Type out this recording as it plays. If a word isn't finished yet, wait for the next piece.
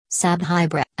SAP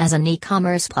Hybris, as an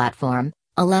e-commerce platform,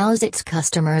 allows its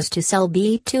customers to sell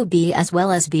B2B as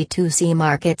well as B2C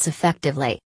markets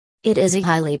effectively. It is a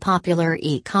highly popular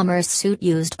e-commerce suite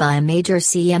used by major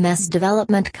CMS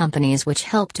development companies which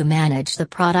help to manage the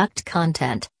product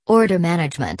content, order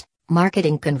management,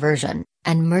 marketing conversion,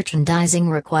 and merchandising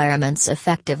requirements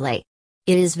effectively.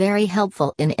 It is very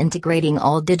helpful in integrating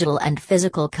all digital and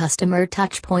physical customer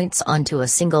touchpoints onto a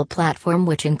single platform,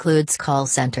 which includes call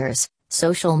centers,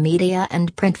 social media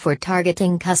and print, for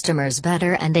targeting customers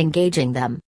better and engaging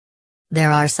them.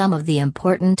 There are some of the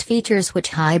important features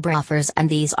which Hybris offers, and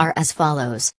these are as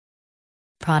follows: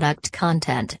 product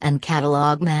content and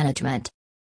catalog management,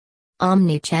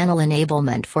 omni-channel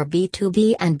enablement for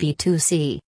B2B and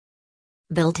B2C,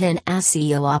 built-in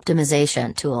SEO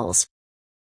optimization tools,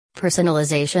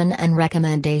 personalization and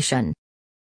recommendation,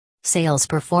 sales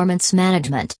performance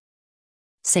management,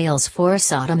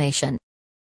 Salesforce automation,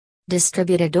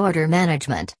 distributed order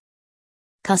management,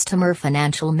 customer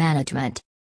financial management,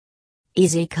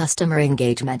 easy customer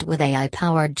engagement with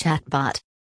AI-powered chatbot.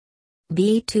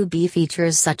 B2B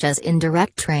features such as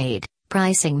indirect trade,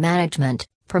 pricing management,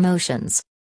 promotions.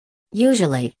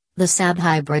 Usually, the SAP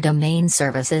Hybris domain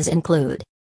services include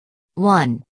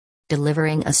 1.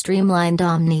 Delivering a streamlined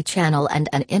omni-channel and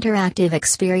an interactive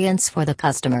experience for the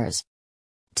customers.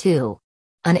 2.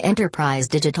 An enterprise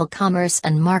digital commerce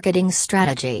and marketing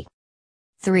strategy.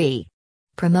 3.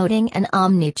 Promoting an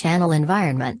omni-channel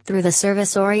environment through the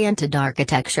service-oriented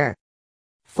architecture.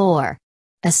 4.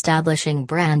 Establishing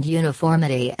brand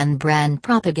uniformity and brand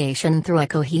propagation through a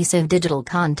cohesive digital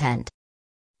content.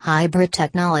 Hybris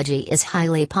technology is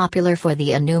highly popular for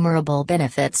the innumerable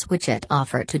benefits which it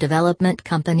offers to development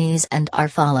companies and are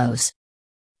follows.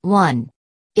 1.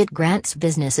 It grants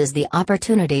businesses the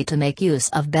opportunity to make use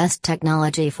of best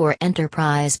technology for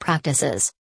enterprise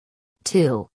practices.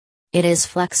 2. It is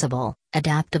flexible,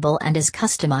 adaptable and is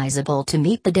customizable to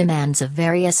meet the demands of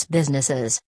various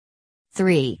businesses.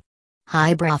 3.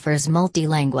 Hybris offers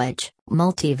multi-language,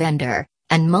 multi-vendor,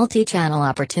 and multi-channel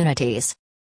opportunities.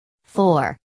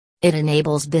 4. It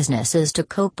enables businesses to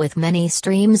cope with many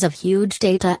streams of huge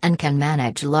data and can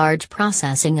manage large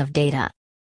processing of data.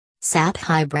 SAP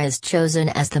Hybris is chosen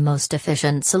as the most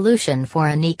efficient solution for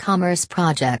an e-commerce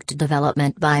project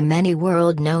development by many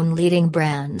world-known leading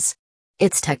brands.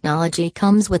 Its technology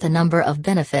comes with a number of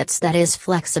benefits, that is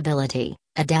flexibility,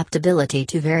 adaptability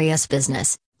to various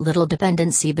business, little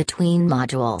dependency between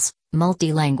modules,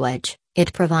 multi-language,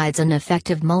 it provides an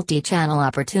effective multi-channel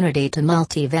opportunity to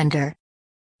multi-vendor.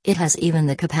 It has even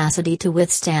the capacity to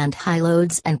withstand high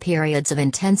loads and periods of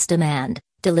intense demand,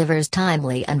 delivers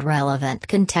timely and relevant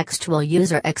contextual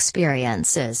user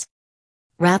experiences.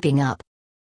 Wrapping up,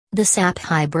 the SAP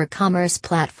Hybris Commerce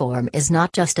Platform is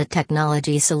not just a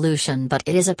technology solution, but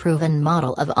it is a proven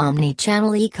model of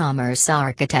omni-channel e-commerce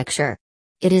architecture.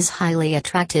 It is highly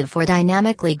attractive for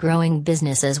dynamically growing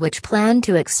businesses which plan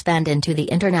to expand into the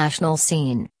international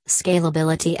scene.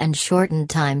 Scalability and shortened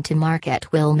time to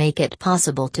market will make it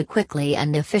possible to quickly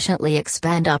and efficiently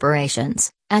expand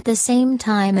operations, at the same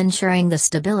time ensuring the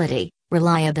stability,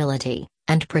 reliability,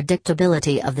 and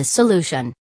predictability of the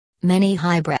solution. Many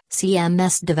Hybris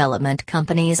CMS development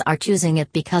companies are choosing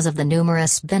it because of the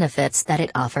numerous benefits that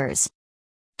it offers.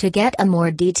 To get a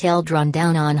more detailed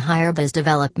rundown on Hybris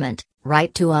development,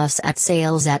 write to us at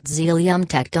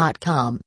sales@xeliumtech.com.